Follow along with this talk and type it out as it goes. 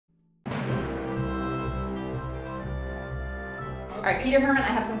All right, Peter Hermann, I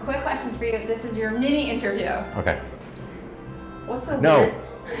have some quick questions for you. This is your mini interview. Okay. What's the No.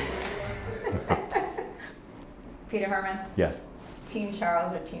 Peter Hermann? Yes. Team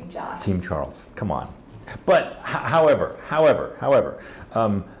Charles or Team Josh? Team Charles. Come on. But however,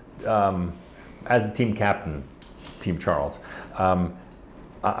 as the team captain, Team Charles,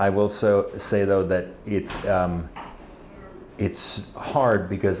 I will say though that it's hard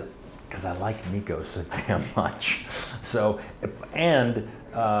because I like Nico so damn much. So, and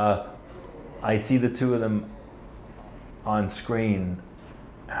I see the two of them on screen,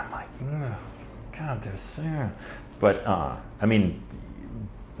 and I'm like, God, they're so. But I mean,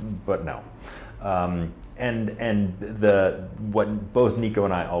 but no. And what both Nico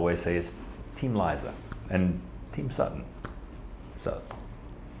and I always say is Team Liza and Team Sutton. So.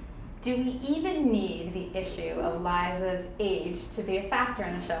 Do we even need the issue of Liza's age to be a factor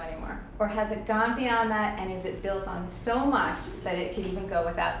in the show anymore? Or has it gone beyond that, and is it built on so much that it could even go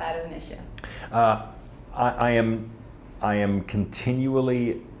without that as an issue? I am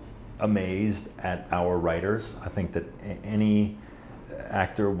continually amazed at our writers. I think that any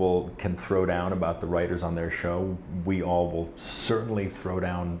actor can throw down about the writers on their show. We all will certainly throw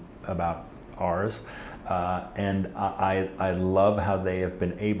down about ours. And I love how they have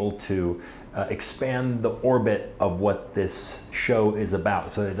been able to expand the orbit of what this show is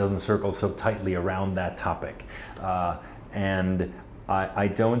about, so it doesn't circle so tightly around that topic. And I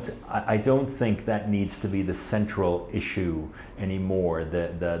don't think that needs to be the central issue anymore.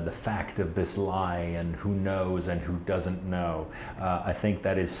 The fact of this lie and who knows and who doesn't know. I think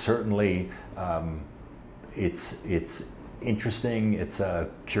that is certainly it's interesting. It's a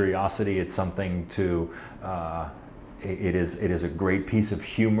curiosity. It's something to. It is a great piece of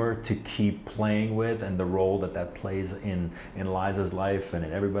humor to keep playing with, and the role that plays in Liza's life and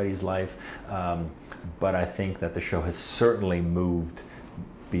in everybody's life. But I think that the show has certainly moved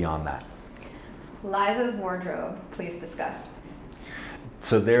beyond that. Liza's wardrobe, please discuss.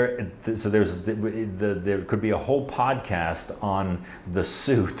 So there could be a whole podcast on the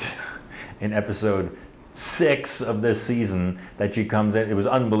suit in episode 6 of this season that she comes in. It was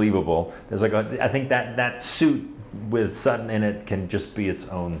unbelievable. There's like I think that suit with Sutton in it can just be its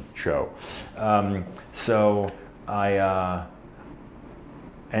own show. So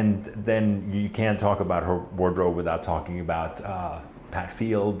and then you can't talk about her wardrobe without talking about Pat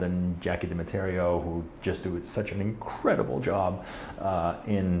Field and Jackie DiMatteo, who just do such an incredible job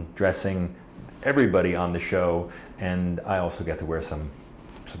in dressing everybody on the show. And I also get to wear some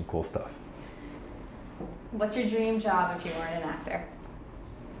cool stuff. What's your dream job if you weren't an actor?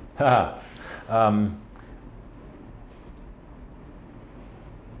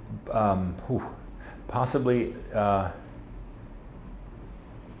 Possibly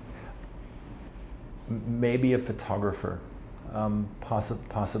maybe a photographer.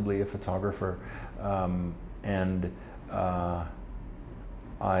 Possibly a photographer, and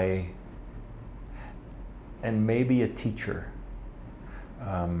maybe a teacher.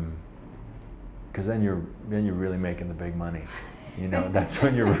 Because then you're really making the big money, you know. That's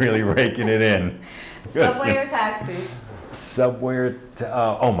when you're really raking it in. Subway or taxi? Subway or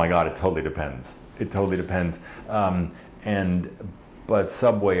oh my God, it totally depends. It totally depends. But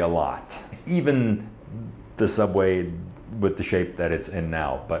Subway a lot. Even the Subway with the shape that it's in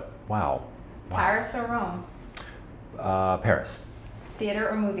now. But wow. Paris or Rome? Paris. Theater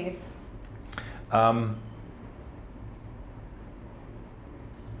or movies?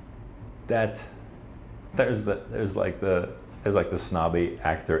 There's like the snobby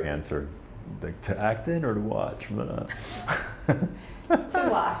actor answer, like, to act in or to watch? To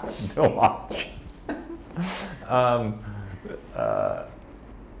watch. To watch.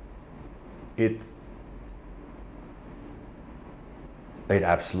 It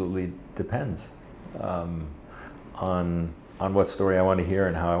absolutely depends on what story I want to hear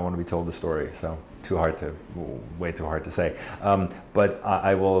and how I want to be told the story. So way too hard to say. But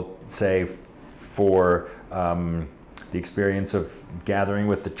I will say, for the experience of gathering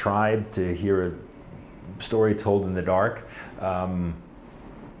with the tribe to hear a story told in the dark,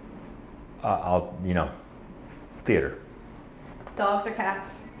 I'll theater. Dogs or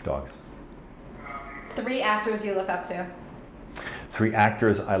cats? Dogs. 3 actors you look up to? 3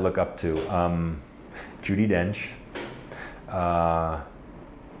 actors I look up to: Judi Dench,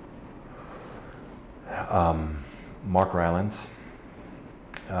 Mark Rylance,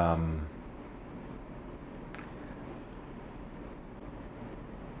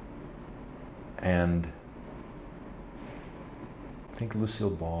 and I think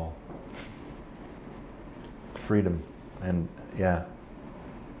Lucille Ball. Freedom, and yeah.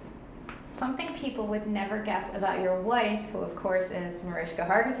 something people would never guess about your wife, who of course is Mariska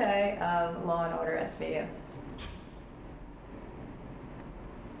Hargitay of Law and Order SVU.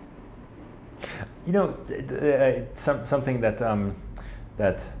 You know, something that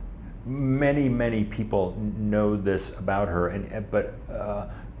that many people know this about her,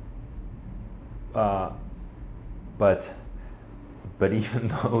 but even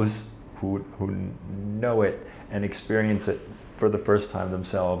those who know it and experience it for the first time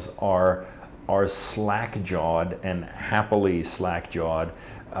themselves are slack-jawed, and happily slack-jawed,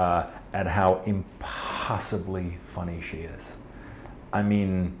 at how impossibly funny she is. I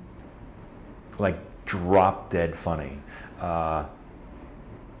mean, like drop-dead funny,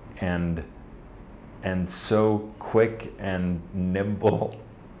 and so quick and nimble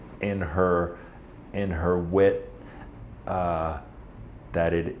in her wit,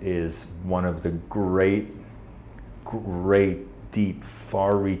 that it is one of the great, deep,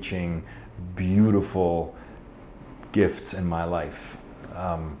 far-reaching, beautiful gifts in my life,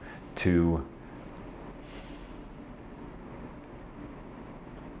 to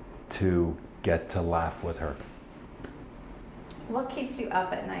get to laugh with her. What keeps you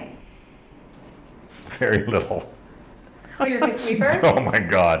up at night? Very little. Oh, you're a good sleeper? Oh my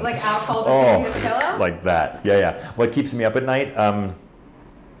God. Like alcohol just sitting in the pillow? Like that. Yeah. What keeps me up at night?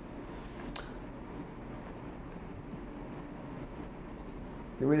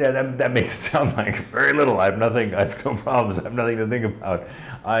 Yeah, that makes it sound like very little. I have no problems. I have nothing to think about.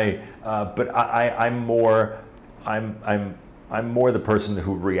 I'm more the person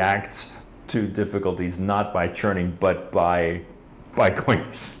who reacts to difficulties not by churning, but by going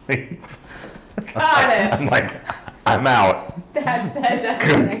to sleep. Got it. I'm like, I'm out. That says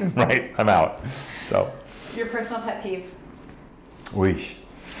everything. Right, I'm out. So. Your personal pet peeve? Weesh.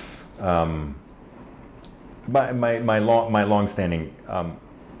 My long-standing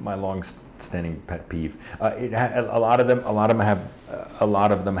pet peeve. A lot of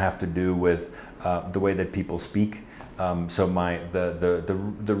them have to do with the way that people speak. So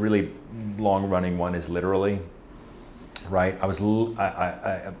the really long-running one is literally. Right, oh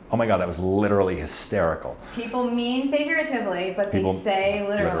my God, that was literally hysterical. People mean figuratively, but they say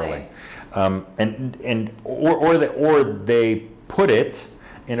literally. Or they put it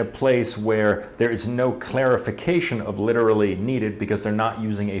in a place where there is no clarification of literally needed because they're not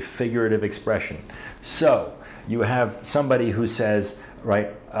using a figurative expression. So you have somebody who says,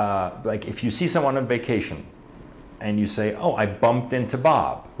 right, like if you see someone on vacation, and you say, oh, I bumped into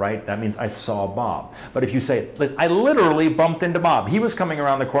Bob, right? That means I saw Bob. But if you say, I literally bumped into Bob. He was coming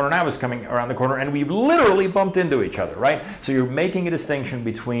around the corner and I was coming around the corner and we literally bumped into each other, right? So you're making a distinction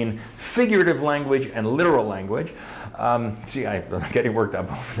between figurative language and literal language. See, I'm not getting worked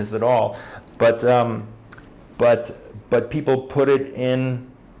up over this at all. But people put it in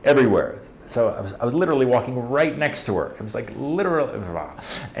everywhere. So I was literally walking right next to her. It was like literally,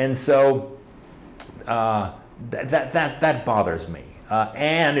 and so, that bothers me,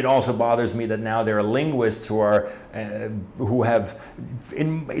 and it also bothers me that now there are linguists who have,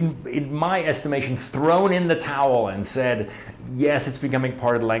 in my estimation, thrown in the towel and said, yes, it's becoming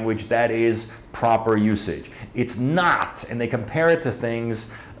part of the language. That is proper usage. It's not, and they compare it to things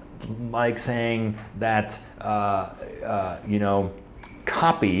like saying that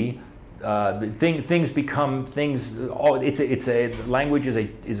copy. Things become things. Oh, it's a language is a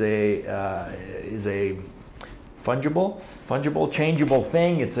fungible, changeable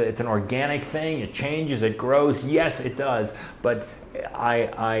thing. It's an organic thing. It changes, it grows. Yes, it does. But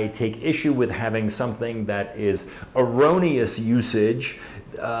I take issue with having something that is erroneous usage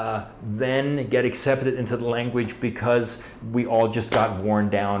then get accepted into the language because we all just got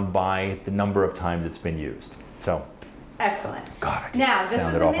worn down by the number of times it's been used. So. Excellent. God, I now, this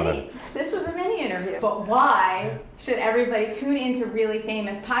was a mini interview. But why should everybody tune into Really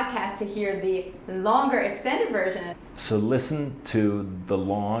Famous Podcast to hear the longer extended version? So listen to the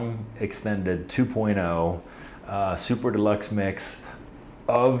long extended 2.0 super deluxe mix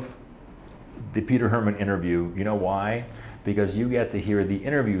of the Peter Hermann interview. You know why? Because you get to hear the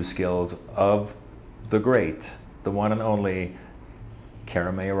interview skills of the great, the one and only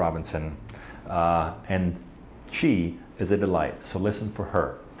Cara Mae Robinson, and she is a delight. So listen for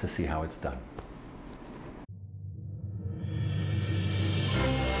her to see how it's done.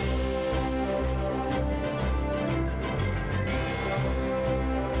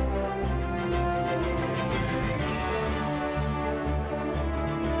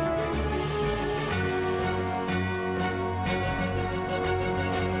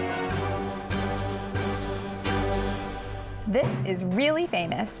 This is Really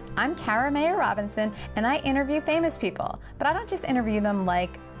Famous. I'm Cara Mae Robinson, and I interview famous people. But I don't just interview them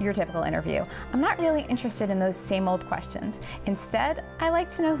like your typical interview. I'm not really interested in those same old questions. Instead, I like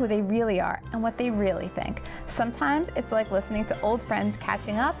to know who they really are and what they really think. Sometimes it's like listening to old friends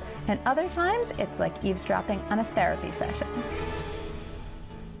catching up, and other times it's like eavesdropping on a therapy session.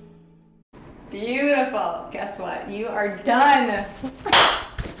 Beautiful. Guess what? You are done.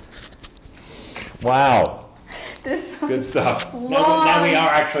 Wow. This was Good stuff. long. Now we are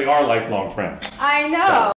actually lifelong friends. I know.